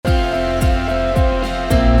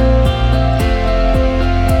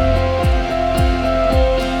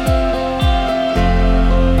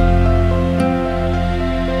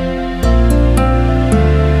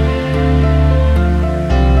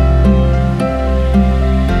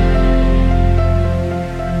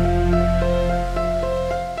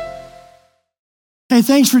Hey,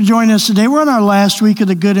 thanks for joining us today. We're on our last week of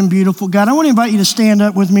the good and beautiful God. I want to invite you to stand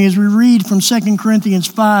up with me as we read from 2 Corinthians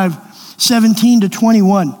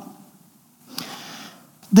 5:17-21.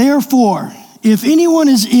 Therefore, if anyone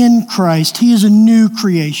is in Christ, he is a new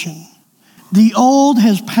creation. The old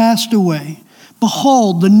has passed away.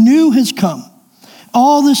 Behold, the new has come.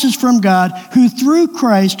 All this is from God, who through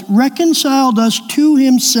Christ reconciled us to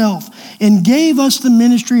himself and gave us the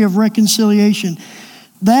ministry of reconciliation.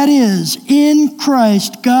 That is, in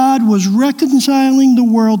Christ, God was reconciling the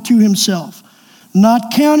world to himself,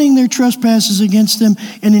 not counting their trespasses against them,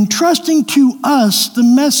 and entrusting to us the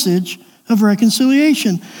message of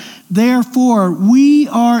reconciliation. Therefore, we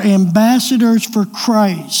are ambassadors for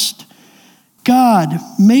Christ, God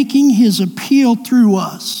making his appeal through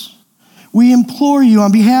us. We implore you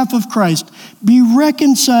on behalf of Christ, be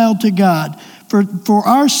reconciled to God. For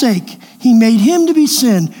our sake, he made him to be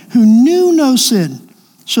sin who knew no sin,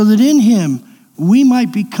 so that in him we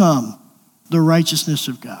might become the righteousness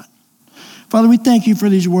of God. Father, we thank you for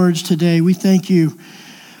these words today. We thank you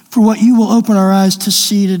for what you will open our eyes to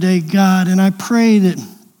see today, God. And I pray that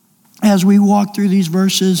as we walk through these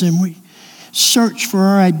verses and we search for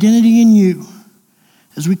our identity in you,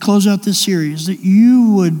 as we close out this series, that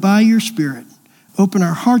you would, by your Spirit, open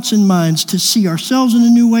our hearts and minds to see ourselves in a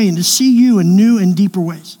new way and to see you in new and deeper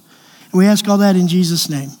ways. And we ask all that in Jesus'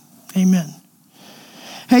 name. Amen.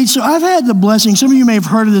 Hey, so I've had the blessing, some of you may have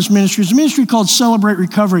heard of this ministry. It's a ministry called Celebrate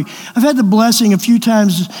Recovery. I've had the blessing a few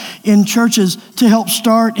times in churches to help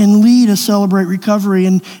start and lead a Celebrate Recovery.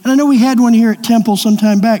 And I know we had one here at Temple some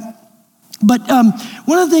time back. But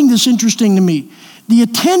one of the things that's interesting to me, the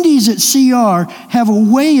attendees at CR have a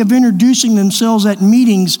way of introducing themselves at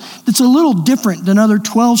meetings that's a little different than other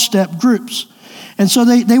 12-step groups. And so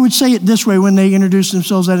they would say it this way when they introduce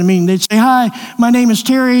themselves at a meeting. They'd say, hi, my name is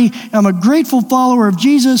Terry. I'm a grateful follower of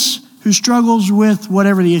Jesus who struggles with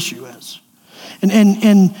whatever the issue is.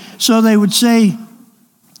 And so they would say,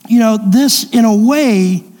 you know, this in a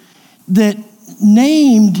way that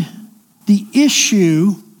named the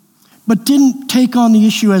issue, but didn't take on the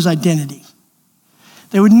issue as identity.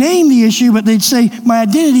 They would name the issue, but they'd say, my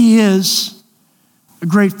identity is a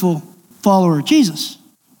grateful follower of Jesus.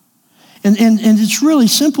 And it's really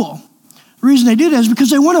simple. The reason they do that is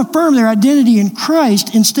because they want to affirm their identity in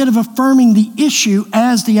Christ instead of affirming the issue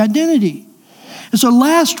as the identity. And so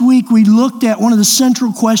last week we looked at one of the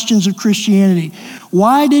central questions of Christianity.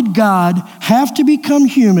 Why did God have to become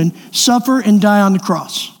human, suffer, and die on the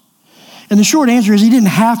cross? And the short answer is he didn't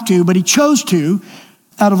have to, but he chose to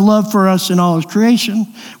out of love for us and all his creation.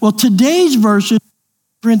 Well, today's verses,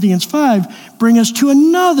 Corinthians 5, bring us to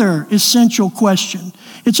another essential question.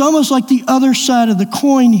 It's almost like the other side of the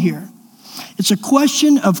coin here. It's a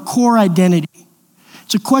question of core identity.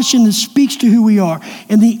 It's a question that speaks to who we are.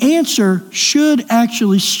 And the answer should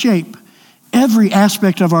actually shape every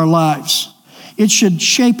aspect of our lives. It should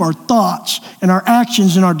shape our thoughts and our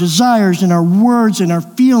actions and our desires and our words and our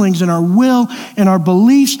feelings and our will and our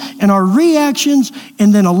beliefs and our reactions,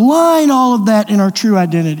 and then align all of that in our true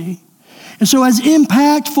identity. And so as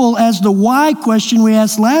impactful as the why question we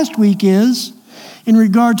asked last week is, in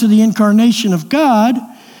regard to the incarnation of God,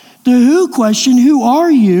 the who question, who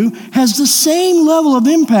are you, has the same level of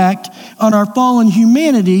impact on our fallen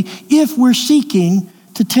humanity if we're seeking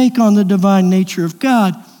to take on the divine nature of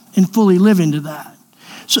God and fully live into that.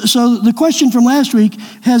 So the question from last week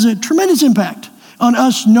has a tremendous impact on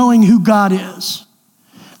us knowing who God is.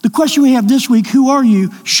 The question we have this week, who are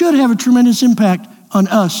you, should have a tremendous impact on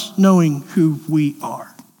us knowing who we are.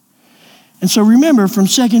 And so remember, from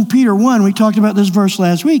 2 Peter 1, we talked about this verse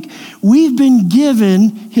last week, we've been given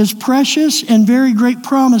his precious and very great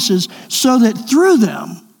promises so that through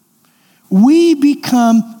them, we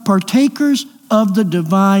become partakers of the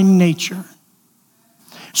divine nature.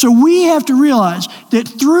 So we have to realize that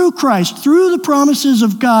through Christ, through the promises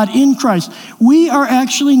of God in Christ, we are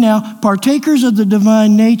actually now partakers of the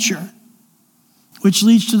divine nature, which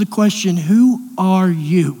leads to the question, who are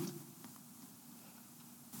you?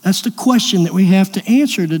 That's the question that we have to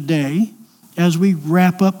answer today as we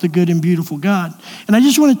wrap up the good and beautiful God. And I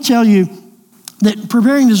just want to tell you that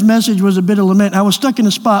preparing this message was a bit of lament. I was stuck in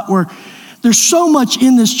a spot where there's so much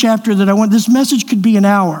in this chapter that this message could be an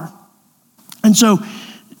hour. And so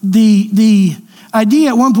the idea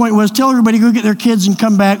at one point was tell everybody to go get their kids and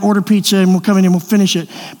come back, order pizza, and we'll come in and we'll finish it.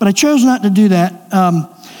 But I chose not to do that.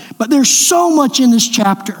 But there's so much in this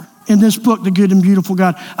chapter, in this book, The Good and Beautiful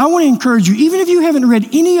God. I want to encourage you, even if you haven't read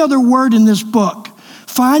any other word in this book,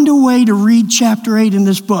 find a way to read chapter 8 in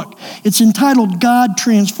this book. It's entitled God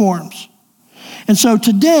Transforms. And so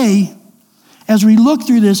today, as we look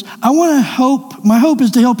through this, my hope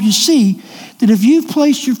is to help you see that if you've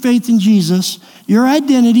placed your faith in Jesus, your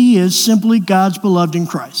identity is simply God's beloved in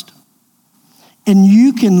Christ. And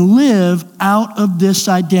you can live out of this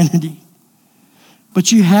identity.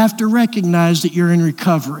 But you have to recognize that you're in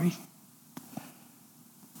recovery.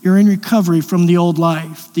 You're in recovery from the old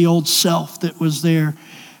life, the old self that was there,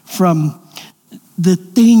 from the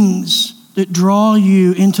things that draw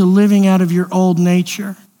you into living out of your old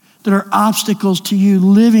nature, that are obstacles to you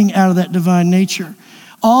living out of that divine nature.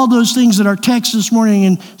 All those things that our text this morning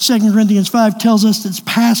in 2 Corinthians 5 tells us that's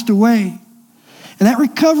passed away. And that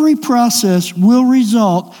recovery process will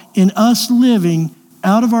result in us living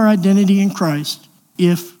out of our identity in Christ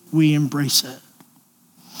if we embrace it.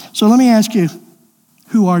 So let me ask you,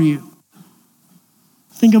 who are you?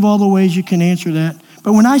 Think of all the ways you can answer that.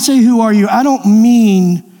 But when I say who are you, I don't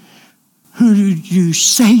mean who you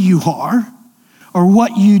say you are, or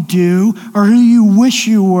what you do, or who you wish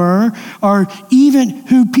you were, or even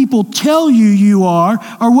who people tell you are,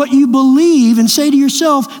 or what you believe and say to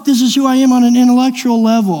yourself, this is who I am on an intellectual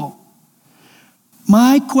level.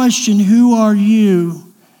 My question, who are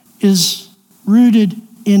you, is rooted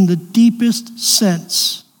in the deepest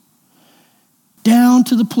sense, down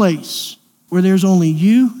to the place where there's only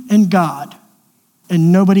you and God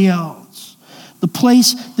and nobody else. The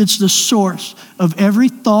place that's the source of every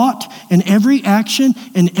thought and every action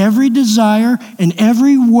and every desire and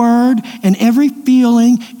every word and every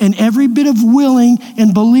feeling and every bit of willing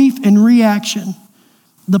and belief and reaction.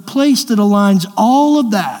 The place that aligns all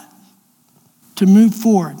of that to move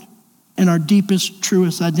forward in our deepest,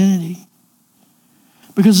 truest identity.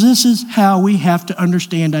 Because this is how we have to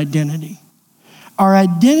understand identity. Our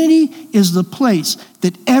identity is the place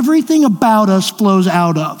that everything about us flows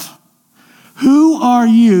out of. Who are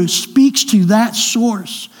you speaks to that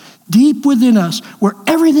source deep within us where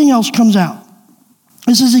everything else comes out.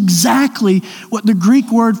 This is exactly what the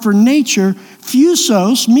Greek word for nature,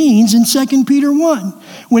 phusos, means in 2 Peter 1.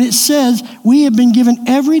 When it says we have been given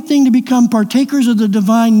everything to become partakers of the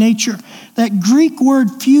divine nature. That Greek word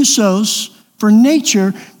phusos for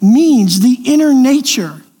nature means the inner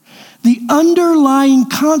nature, the underlying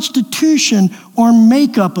constitution or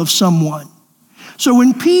makeup of someone. So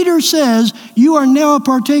when Peter says, you are now a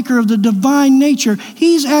partaker of the divine nature,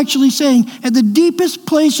 he's actually saying at the deepest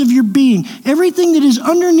place of your being, everything that is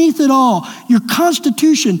underneath it all, your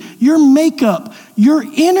constitution, your makeup, your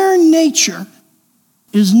inner nature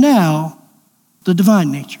is now the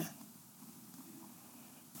divine nature.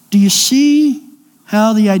 Do you see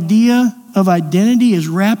how the idea of identity is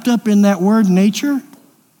wrapped up in that word nature,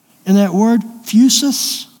 in that word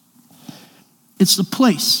phusis? It's the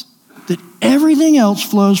place that everything else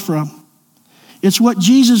flows from. It's what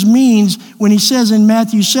Jesus means when he says in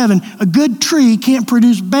Matthew 7, a good tree can't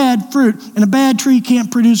produce bad fruit and a bad tree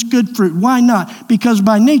can't produce good fruit. Why not? Because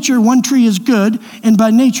by nature, one tree is good and by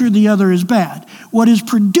nature, the other is bad. What is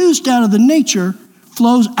produced out of the nature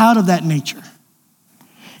flows out of that nature.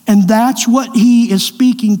 And that's what he is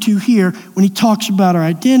speaking to here when he talks about our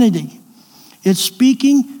identity. It's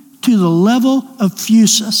speaking to the level of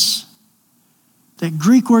phusis, that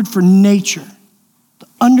Greek word for nature, the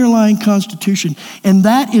underlying constitution. And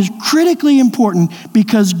that is critically important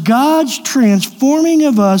because God's transforming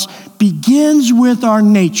of us begins with our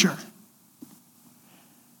nature.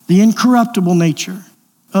 The incorruptible nature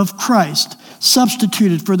of Christ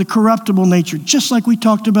substituted for the corruptible nature, just like we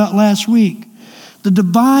talked about last week. The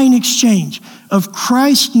divine exchange of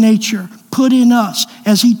Christ's nature put in us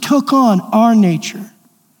as he took on our nature.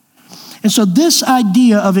 And so this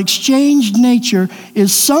idea of exchanged nature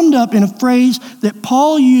is summed up in a phrase that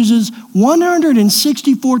Paul uses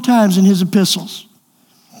 164 times in his epistles.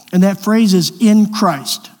 And that phrase is in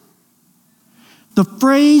Christ. The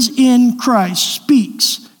phrase in Christ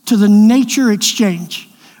speaks to the nature exchange,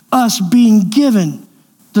 us being given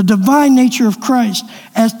the divine nature of Christ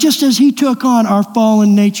just as he took on our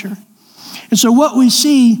fallen nature. And so what we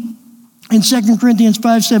see in 2 Corinthians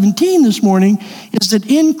 5:17 this morning is that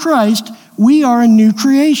in Christ, we are a new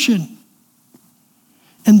creation.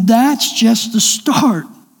 And that's just the start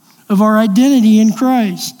of our identity in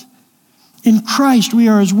Christ. In Christ, we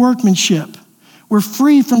are his workmanship. We're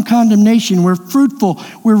free from condemnation. We're fruitful.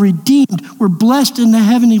 We're redeemed. We're blessed in the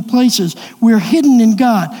heavenly places. We're hidden in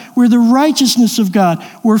God. We're the righteousness of God.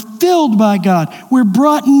 We're filled by God. We're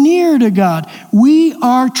brought near to God. We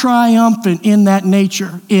are triumphant in that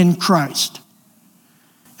nature in Christ.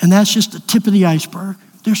 And that's just the tip of the iceberg.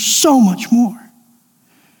 There's so much more.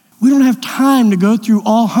 We don't have time to go through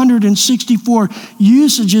all 164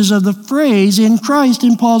 usages of the phrase in Christ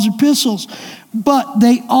in Paul's epistles, but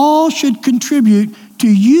they all should contribute to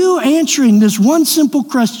you answering this one simple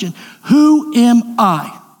question, who am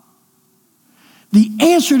I? The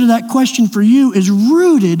answer to that question for you is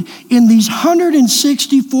rooted in these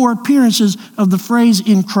 164 appearances of the phrase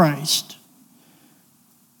in Christ.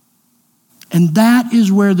 And that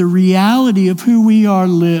is where the reality of who we are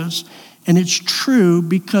lives. And it's true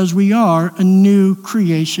because we are a new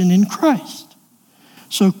creation in Christ.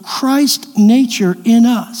 So Christ's nature in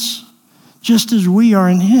us, just as we are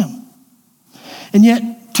in him. And yet,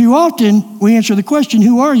 too often, we answer the question,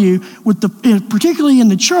 who are you, particularly in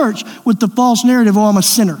the church, with the false narrative, oh, I'm a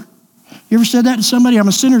sinner. You ever said that to somebody? I'm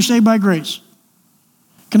a sinner saved by grace.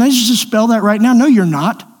 Can I just dispel that right now? No, you're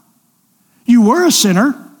not. You were a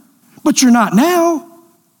sinner, but you're not now.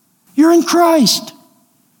 You're in Christ.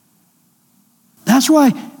 That's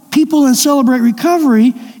why people in Celebrate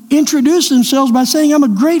Recovery introduce themselves by saying, I'm a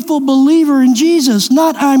grateful believer in Jesus,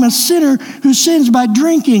 not I'm a sinner who sins by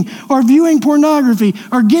drinking or viewing pornography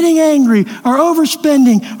or getting angry or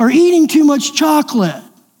overspending or eating too much chocolate.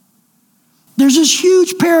 There's this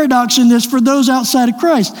huge paradox in this for those outside of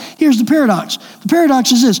Christ. Here's the paradox. The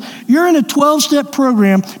paradox is this. You're in a 12-step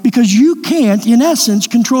program because you can't, in essence,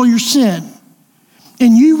 control your sin.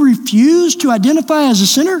 And you refuse to identify as a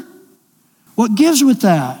sinner? What gives with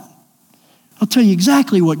that? I'll tell you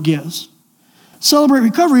exactly what gives. Celebrate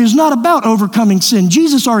Recovery is not about overcoming sin.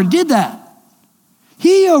 Jesus already did that.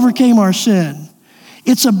 He overcame our sin.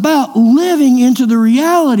 It's about living into the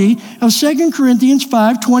reality of 2 Corinthians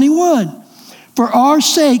 5:21. For our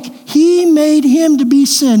sake, he made him to be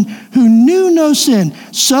sin who knew no sin,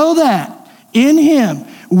 so that in him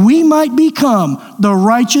we might become the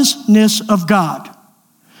righteousness of God.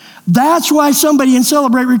 That's why somebody in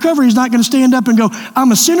Celebrate Recovery is not going to stand up and go,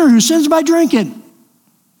 I'm a sinner who sins by drinking.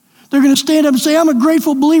 They're going to stand up and say, I'm a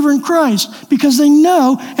grateful believer in Christ, because they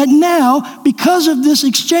know that now, because of this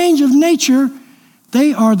exchange of nature,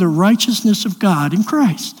 they are the righteousness of God in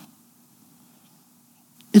Christ.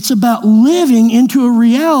 It's about living into a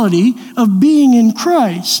reality of being in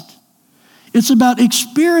Christ. It's about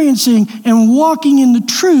experiencing and walking in the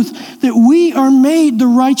truth that we are made the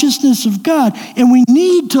righteousness of God. And we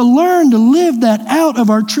need to learn to live that out of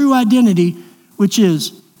our true identity, which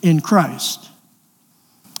is in Christ.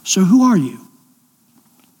 So who are you?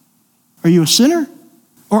 Are you a sinner,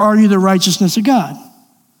 or are you the righteousness of God?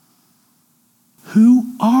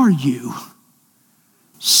 Who are you?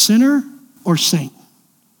 Sinner or saint?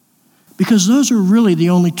 Because those are really the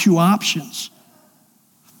only two options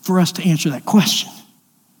for us to answer that question.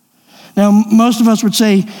 Now, most of us would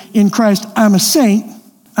say, in Christ, I'm a saint.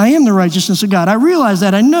 I am the righteousness of God. I realize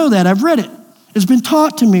that. I know that. I've read it. It's been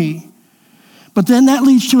taught to me. But then that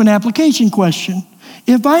leads to an application question.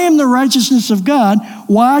 If I am the righteousness of God,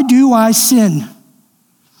 why do I sin?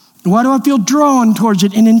 Why do I feel drawn towards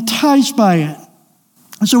it and enticed by it?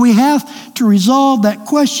 And so we have to resolve that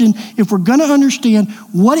question if we're going to understand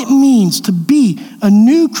what it means to be a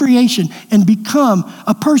new creation and become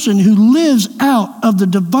a person who lives out of the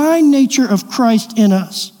divine nature of Christ in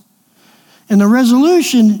us. And the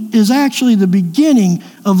resolution is actually the beginning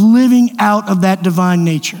of living out of that divine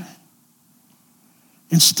nature,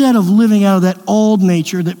 instead of living out of that old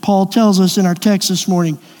nature that Paul tells us in our text this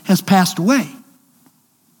morning has passed away.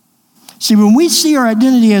 See, when we see our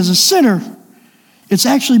identity as a sinner, it's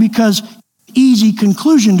actually because easy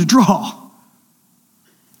conclusion to draw.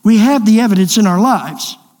 We have the evidence in our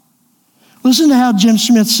lives. Listen to how Jim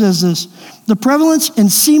Smith says this. The prevalence and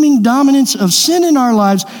seeming dominance of sin in our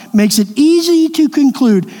lives makes it easy to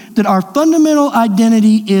conclude that our fundamental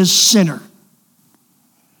identity is sinner.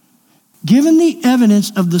 Given the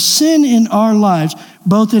evidence of the sin in our lives,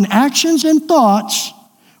 both in actions and thoughts,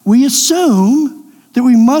 we assume that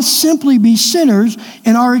we must simply be sinners,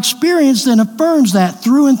 and our experience then affirms that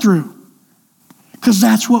through and through. Because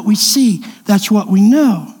that's what we see, that's what we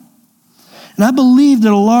know. And I believe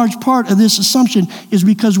that a large part of this assumption is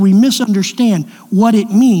because we misunderstand what it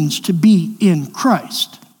means to be in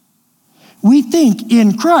Christ. We think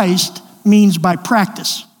in Christ means by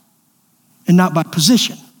practice and not by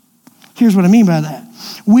position. Here's what I mean by that.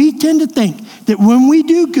 We tend to think that when we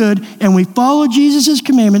do good and we follow Jesus'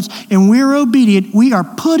 commandments and we're obedient, we are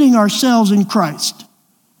putting ourselves in Christ.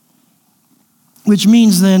 Which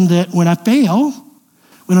means then that when I fail,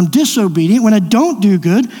 when I'm disobedient, when I don't do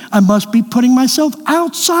good, I must be putting myself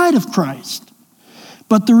outside of Christ.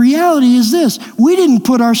 But the reality is this: we didn't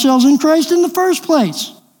put ourselves in Christ in the first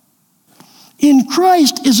place. In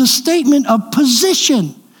Christ is a statement of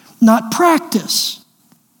position, not practice.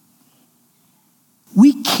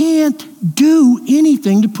 We can't do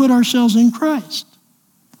anything to put ourselves in Christ.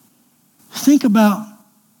 Think about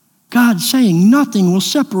God saying, nothing will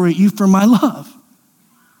separate you from my love.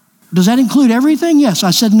 Does that include everything? Yes,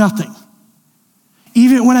 I said nothing.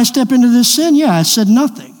 Even when I step into this sin, yeah, I said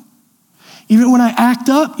nothing. Even when I act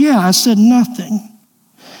up, yeah, I said nothing.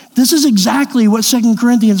 This is exactly what 2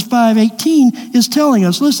 Corinthians 5:18 is telling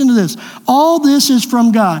us. Listen to this. All this is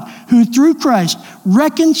from God, who through Christ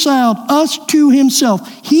reconciled us to himself.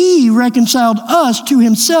 He reconciled us to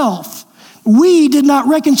himself. We did not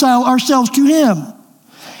reconcile ourselves to him,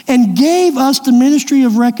 and gave us the ministry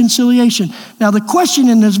of reconciliation. Now, the question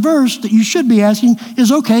in this verse that you should be asking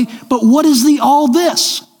is, okay, but what is the all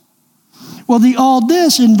this? Well, the all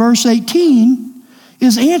this in verse 18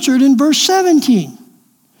 is answered in verse 17.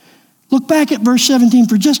 Look back at verse 17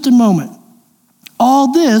 for just a moment.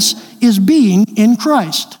 All this is being in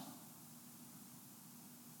Christ.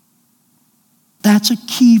 That's a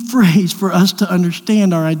key phrase for us to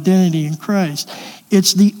understand our identity in Christ.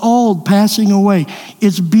 It's the old passing away.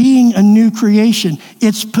 It's being a new creation.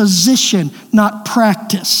 It's position, not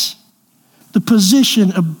practice. The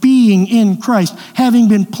position of being in Christ, having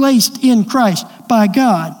been placed in Christ by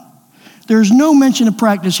God. There's no mention of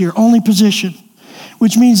practice here, only position,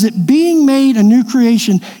 which means that being made a new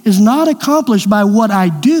creation is not accomplished by what I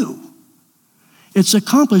do. It's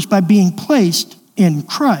accomplished by being placed in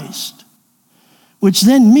Christ, which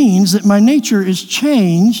then means that my nature is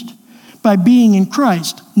changed by being in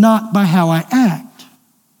Christ, not by how I act,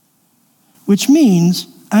 which means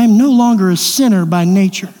I am no longer a sinner by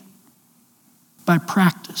nature, by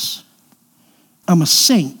practice. I'm a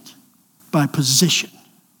saint by position.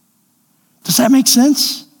 Does that make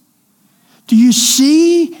sense? Do you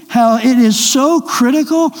see how it is so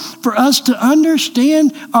critical for us to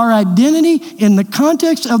understand our identity in the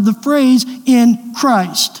context of the phrase in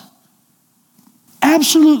Christ?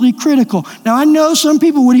 Absolutely critical. Now, I know some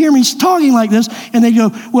people would hear me talking like this and they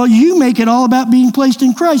go, well, you make it all about being placed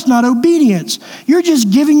in Christ, not obedience. You're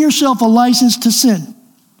just giving yourself a license to sin.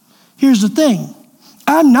 Here's the thing.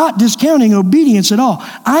 I'm not discounting obedience at all.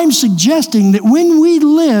 I'm suggesting that when we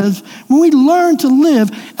learn to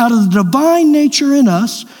live out of the divine nature in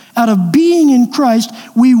us, out of being in Christ,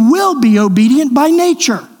 we will be obedient by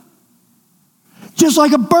nature. Just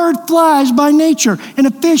like a bird flies by nature and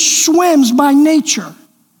a fish swims by nature.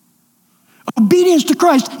 Obedience to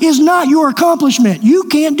Christ is not your accomplishment. You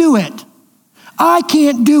can't do it. I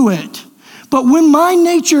can't do it. But when my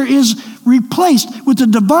nature is replaced with the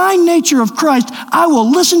divine nature of Christ, I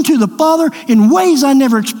will listen to the Father in ways I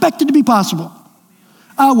never expected to be possible.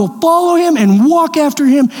 I will follow him and walk after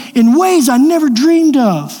him in ways I never dreamed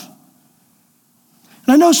of.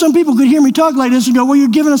 And I know some people could hear me talk like this and go, well, you're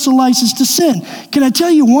giving us a license to sin. Can I tell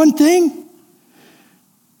you one thing?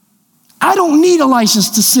 I don't need a license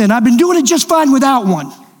to sin. I've been doing it just fine without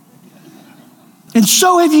one. And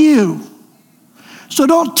so have you. So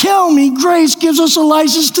don't tell me grace gives us a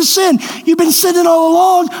license to sin. You've been sinning all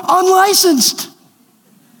along unlicensed.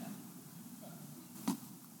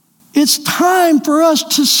 It's time for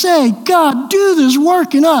us to say, God, do this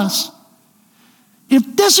work in us.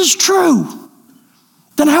 If this is true,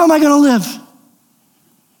 then how am I going to live?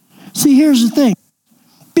 See, here's the thing.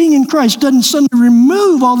 Being in Christ doesn't suddenly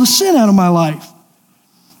remove all the sin out of my life.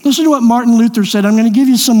 Listen to what Martin Luther said. I'm going to give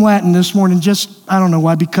you some Latin this morning, I don't know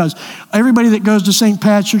why, because everybody that goes to St.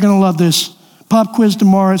 Pat's, you're going to love this. Pop quiz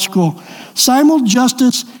tomorrow at school. Simul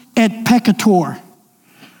justus et peccator.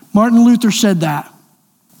 Martin Luther said that.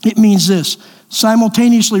 It means this: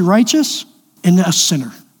 simultaneously righteous and a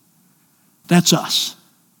sinner. That's us.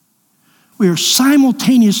 We are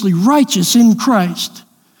simultaneously righteous in Christ,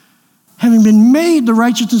 having been made the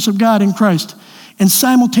righteousness of God in Christ, and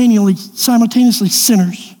simultaneously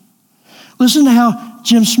sinners. Listen to how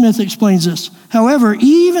Jim Smith explains this. However,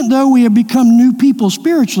 even though we have become new people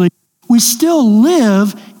spiritually, we still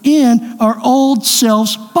live in our old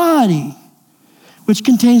self's body, which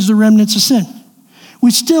contains the remnants of sin. We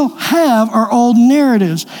still have our old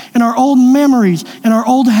narratives and our old memories and our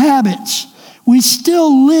old habits. We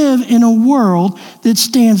still live in a world that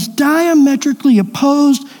stands diametrically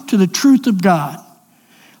opposed to the truth of God.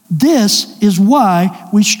 This is why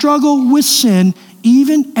we struggle with sin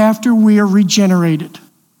even after we are regenerated.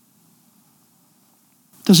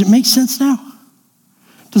 Does it make sense now?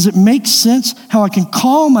 Does it make sense how I can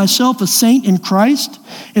call myself a saint in Christ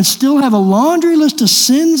and still have a laundry list of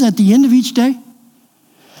sins at the end of each day?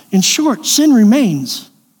 In short, sin remains,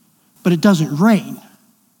 but it doesn't reign.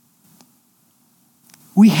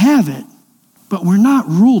 We have it, but we're not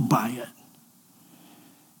ruled by it.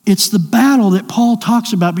 It's the battle that Paul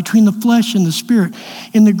talks about between the flesh and the spirit.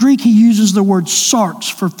 In the Greek, he uses the word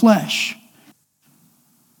sarx for flesh.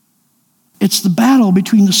 It's the battle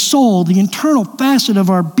between the soul, the internal facet of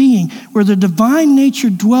our being, where the divine nature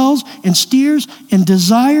dwells and steers and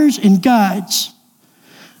desires and guides.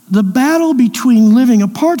 The battle between living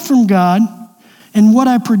apart from God and what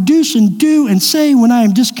I produce and do and say when I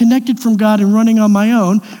am disconnected from God and running on my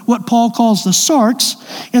own, what Paul calls the sarx,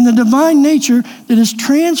 and the divine nature that is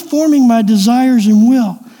transforming my desires and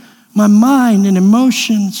will, my mind and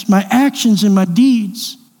emotions, my actions and my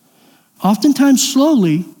deeds, oftentimes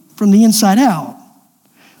slowly from the inside out,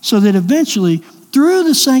 so that eventually, through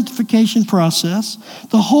the sanctification process,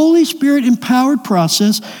 the Holy Spirit empowered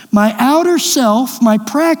process, my outer self, my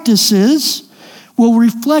practices, will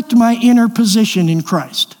reflect my inner position in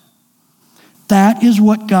Christ. That is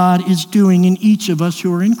what God is doing in each of us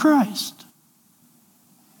who are in Christ.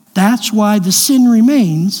 That's why the sin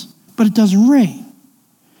remains, but it doesn't reign.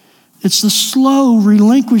 It's the slow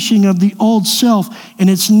relinquishing of the old self and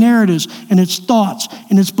its narratives and its thoughts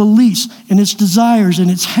and its beliefs and its desires and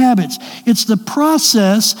its habits. It's the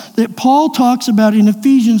process that Paul talks about in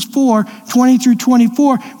Ephesians 4:20 through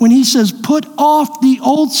 24, when he says, put off the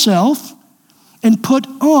old self and put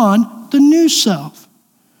on the new self,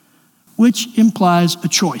 which implies a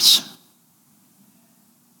choice.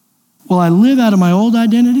 Will I live out of my old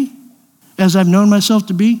identity as I've known myself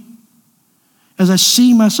to be, as I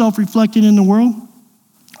see myself reflected in the world?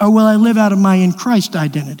 Or will I live out of my in Christ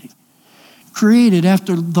identity, created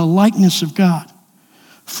after the likeness of God,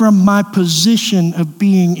 from my position of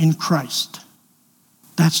being in Christ?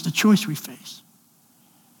 That's the choice we face.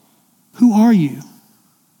 Who are you?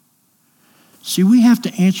 See, we have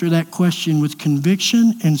to answer that question with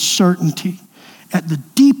conviction and certainty at the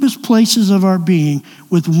deepest places of our being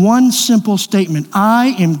with one simple statement: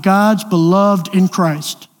 I am God's beloved in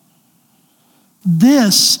Christ.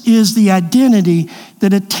 This is the identity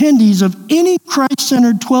that attendees of any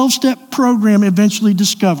Christ-centered 12-step program eventually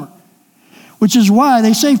discover, which is why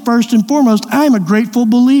they say first and foremost, I'm a grateful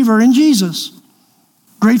believer in Jesus.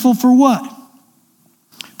 Grateful for what?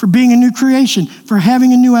 For being a new creation, for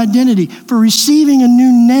having a new identity, for receiving a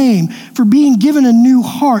new name, for being given a new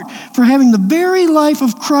heart, for having the very life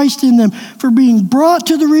of Christ in them, for being brought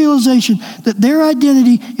to the realization that their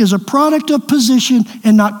identity is a product of position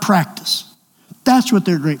and not practice. That's what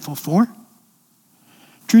they're grateful for.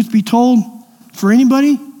 Truth be told, for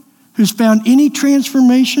anybody who's found any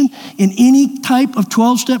transformation in any type of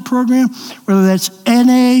 12-step program, whether that's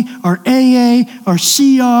NA or AA or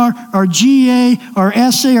CR or GA or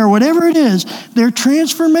SA or whatever it is, their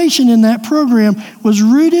transformation in that program was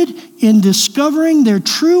rooted in discovering their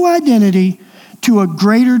true identity to a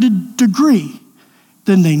greater degree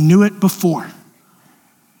than they knew it before.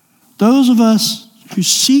 Those of us who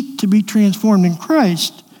seek to be transformed in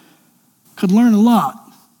Christ could learn a lot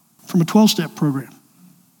from a 12-step program.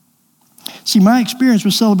 See, my experience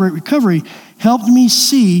with Celebrate Recovery helped me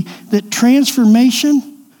see that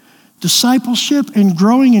transformation, discipleship, and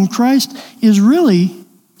growing in Christ is really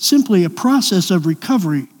simply a process of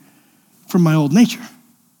recovery from my old nature.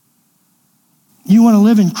 You want to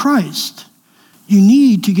live in Christ, you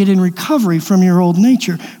need to get in recovery from your old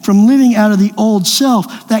nature, from living out of the old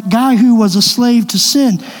self, that guy who was a slave to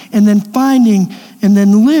sin, and then finding and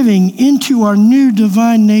then living into our new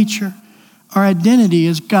divine nature, our identity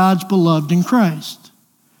as God's beloved in Christ.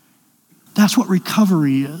 That's what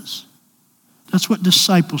recovery is. That's what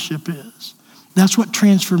discipleship is. That's what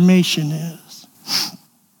transformation is.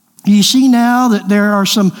 You see now that there are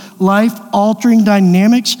some life-altering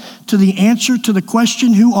dynamics to the answer to the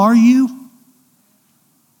question, who are you?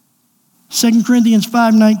 2 Corinthians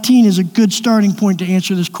 5:19 is a good starting point to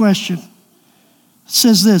answer this question. It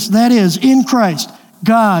says this, that is, in Christ,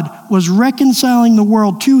 God was reconciling the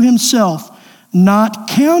world to himself, not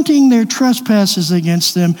counting their trespasses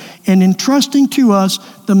against them, and entrusting to us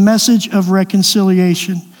the message of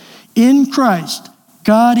reconciliation. In Christ,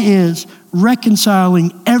 God is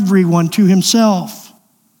reconciling everyone to himself.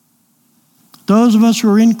 Those of us who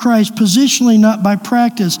are in Christ, positionally not by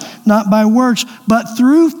practice, not by works, but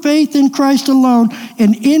through faith in Christ alone,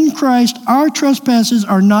 and in Christ, our trespasses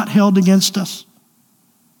are not held against us.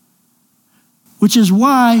 Which is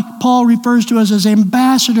why Paul refers to us as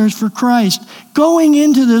ambassadors for Christ, going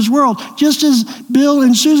into this world, just as Bill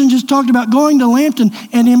and Susan just talked about, going to Lambton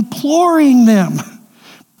and imploring them,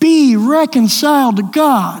 be reconciled to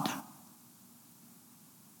God.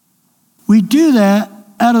 We do that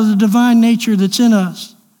out of the divine nature that's in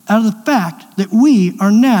us, out of the fact that we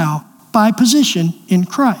are now by position in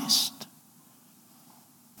Christ.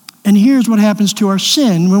 And here's what happens to our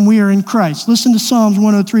sin when we are in Christ. Listen to Psalms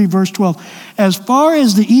 103, verse 12. As far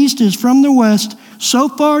as the east is from the west, so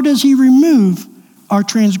far does he remove our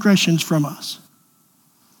transgressions from us.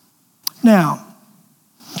 Now,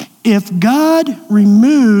 if God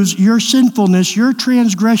removes your sinfulness, your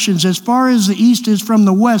transgressions, as far as the east is from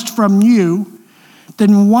the west from you,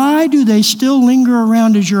 then why do they still linger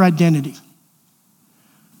around as your identity?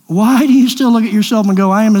 Why do you still look at yourself and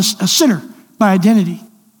go, I am a sinner by identity,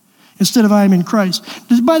 instead of I am in Christ?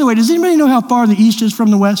 By the way, does anybody know how far the east is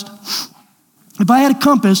from the west? If I had a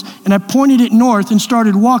compass and I pointed it north and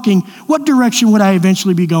started walking, what direction would I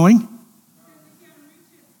eventually be going?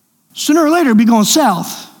 Sooner or later, it'd be going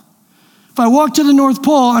south. If I walk to the North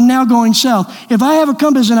Pole, I'm now going south. If I have a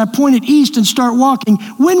compass and I point it east and start walking,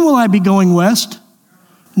 when will I be going west?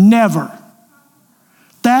 Never.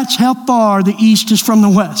 That's how far the east is from the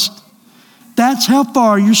west. That's how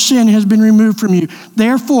far your sin has been removed from you.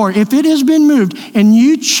 Therefore, if it has been moved and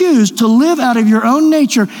you choose to live out of your own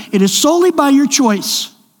nature, it is solely by your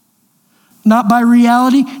choice. Not by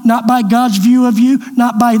reality, not by God's view of you,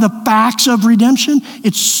 not by the facts of redemption.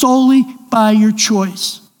 It's solely by your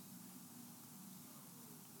choice.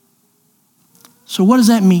 So what does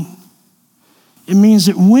that mean? It means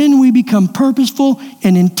that when we become purposeful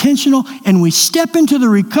and intentional and we step into the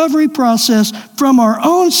recovery process from our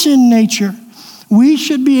own sin nature, we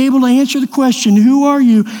should be able to answer the question, who are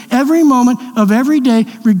you, every moment of every day,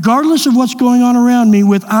 regardless of what's going on around me,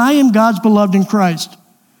 with I am God's beloved in Christ,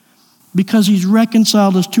 because he's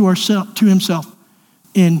reconciled us to himself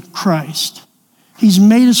in Christ. He's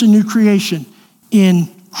made us a new creation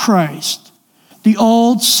in Christ. The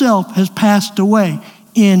old self has passed away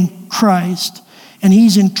in Christ. And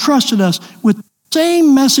he's entrusted us with the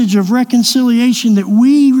same message of reconciliation that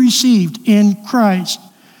we received in Christ,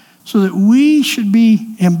 so that we should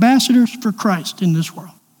be ambassadors for Christ in this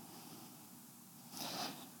world.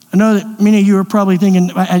 I know that many of you are probably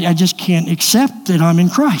thinking, I just can't accept that I'm in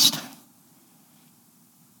Christ.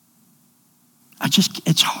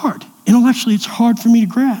 It's hard. Intellectually, it's hard for me to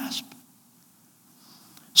grasp.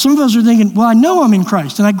 Some of us are thinking, well, I know I'm in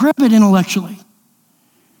Christ, and I grab it intellectually.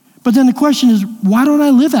 But then the question is, why don't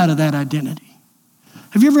I live out of that identity?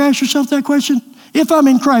 Have you ever asked yourself that question? If I'm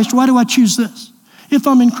in Christ, why do I choose this? If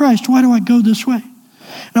I'm in Christ, why do I go this way?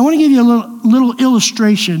 And I want to give you a little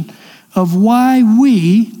illustration of why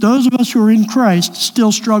we, those of us who are in Christ,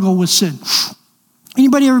 still struggle with sin.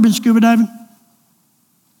 Anybody ever been scuba diving?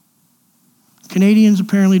 Canadians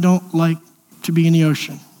apparently don't like to be in the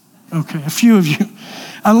ocean. Okay, a few of you.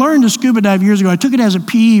 I learned to scuba dive years ago. I took it as a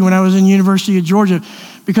PE when I was in the University of Georgia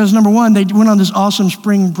because, number one, they went on this awesome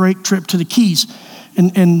spring break trip to the Keys,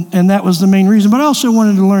 and that was the main reason. But I also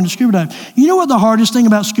wanted to learn to scuba dive. You know what the hardest thing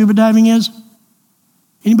about scuba diving is?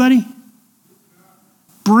 Anybody?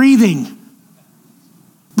 Breathing.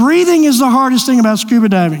 Breathing is the hardest thing about scuba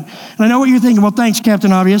diving. And I know what you're thinking. Well, thanks,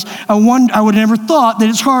 Captain Obvious. I would have never thought that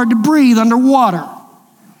it's hard to breathe underwater.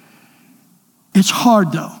 It's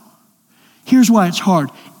hard, though. Here's why it's hard.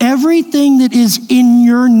 Everything that is in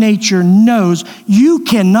your nature knows you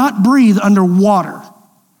cannot breathe underwater.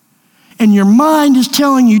 And your mind is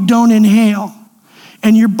telling you don't inhale.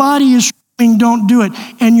 And your body is screaming don't do it.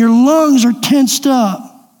 And your lungs are tensed up.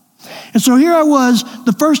 And so here I was,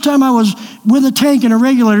 the first time I was with a tank and a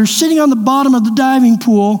regulator, sitting on the bottom of the diving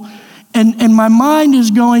pool, and my mind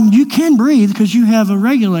is going, you can breathe because you have a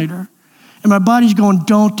regulator. And my body's going,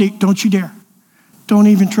 don't you dare. Don't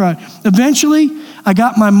even try. Eventually, I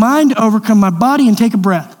got my mind to overcome my body and take a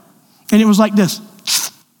breath. And it was like this.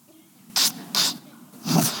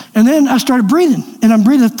 And then I started breathing. And I'm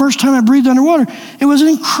breathing. The first time I breathed underwater, it was an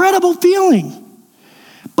incredible feeling.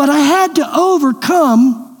 But I had to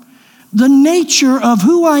overcome the nature of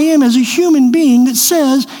who I am as a human being that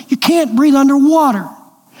says you can't breathe underwater.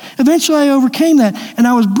 Eventually, I overcame that. And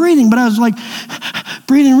I was breathing, but I was like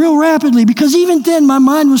breathing real rapidly because even then, my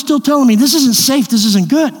mind was still telling me, this isn't safe, this isn't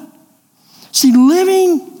good. See,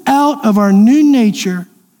 living out of our new nature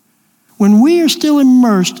when we are still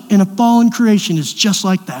immersed in a fallen creation is just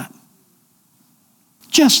like that.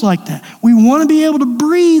 Just like that. We want to be able to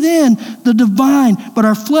breathe in the divine, but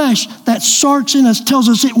our flesh, that sarks in us, tells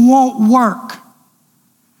us it won't work.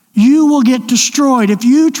 You will get destroyed if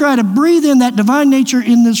you try to breathe in that divine nature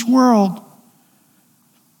in this world.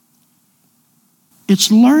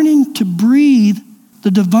 It's learning to breathe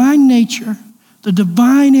the divine nature, the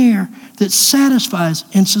divine air that satisfies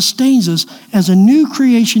and sustains us as a new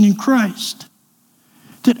creation in Christ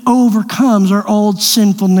that overcomes our old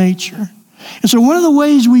sinful nature. And so one of the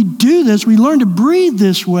ways we do this, we learn to breathe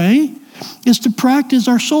this way, is to practice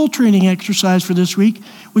our soul training exercise for this week,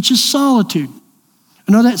 which is solitude.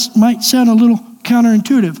 I know that might sound a little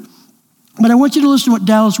counterintuitive, but I want you to listen to what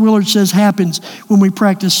Dallas Willard says happens when we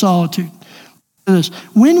practice solitude. this.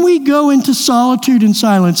 When we go into solitude and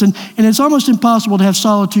silence, and it's almost impossible to have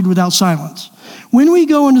solitude without silence. When we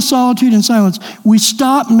go into solitude and silence, we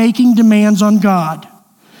stop making demands on God.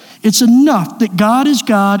 It's enough that God is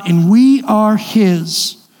God and we are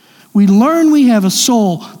His. We learn we have a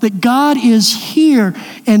soul, that God is here,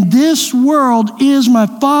 and this world is my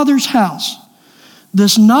Father's house.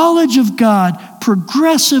 This knowledge of God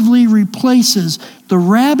progressively replaces the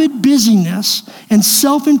rabid busyness and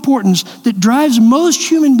self-importance that drives most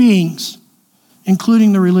human beings,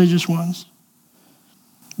 including the religious ones.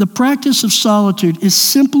 The practice of solitude is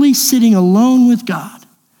simply sitting alone with God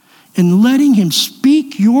and letting Him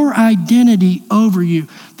speak your identity over you,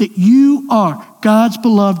 that you are God's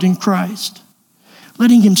beloved in Christ.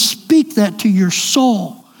 Letting Him speak that to your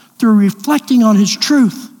soul through reflecting on His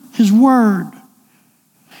truth, His word.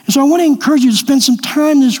 And so I want to encourage you to spend some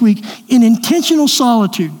time this week in intentional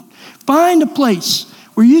solitude. Find a place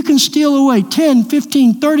where you can steal away 10,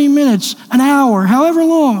 15, 30 minutes, an hour, however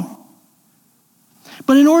long.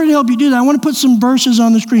 But in order to help you do that, I want to put some verses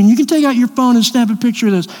on the screen. You can take out your phone and snap a picture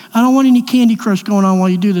of this. I don't want any Candy Crush going on while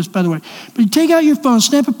you do this, by the way. But you take out your phone,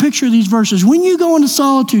 snap a picture of these verses. When you go into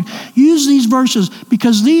solitude, use these verses,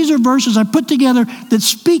 because these are verses I put together that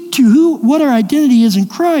speak to what our identity is in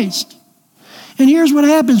Christ. And here's what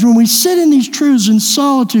happens when we sit in these truths in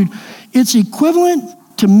solitude. It's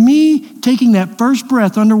equivalent to me taking that first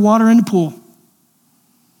breath underwater in the pool.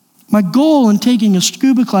 My goal in taking a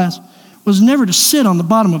scuba class was never to sit on the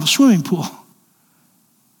bottom of a swimming pool.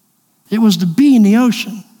 It was to be in the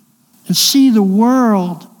ocean and see the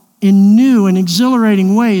world in new and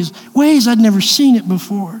exhilarating ways I'd never seen it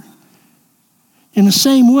before. In the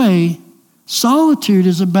same way, solitude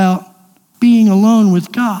is about being alone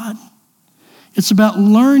with God. It's about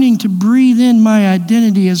learning to breathe in my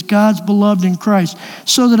identity as God's beloved in Christ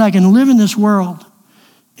so that I can live in this world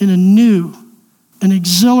in a new and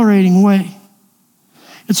exhilarating way.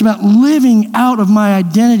 It's about living out of my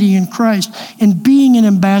identity in Christ and being an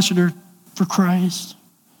ambassador for Christ.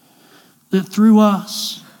 That through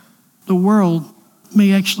us, the world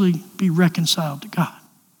may actually be reconciled to God.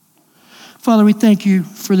 Father, we thank you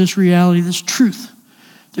for this reality, this truth,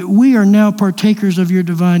 that we are now partakers of your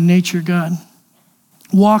divine nature, God.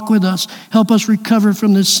 Walk with us. Help us recover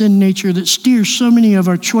from this sin nature that steers so many of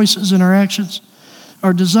our choices and our actions,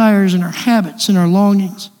 our desires and our habits and our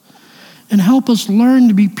longings. And help us learn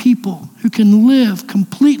to be people who can live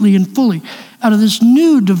completely and fully out of this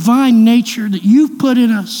new divine nature that you've put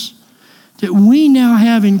in us, that we now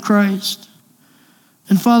have in Christ.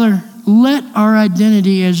 And Father, let our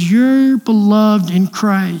identity as your beloved in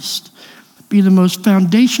Christ be the most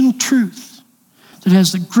foundational truth that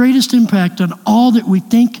has the greatest impact on all that we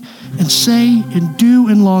think and say and do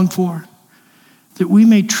and long for, that we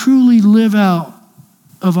may truly live out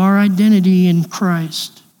of our identity in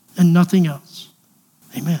Christ and nothing else.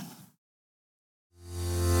 Amen.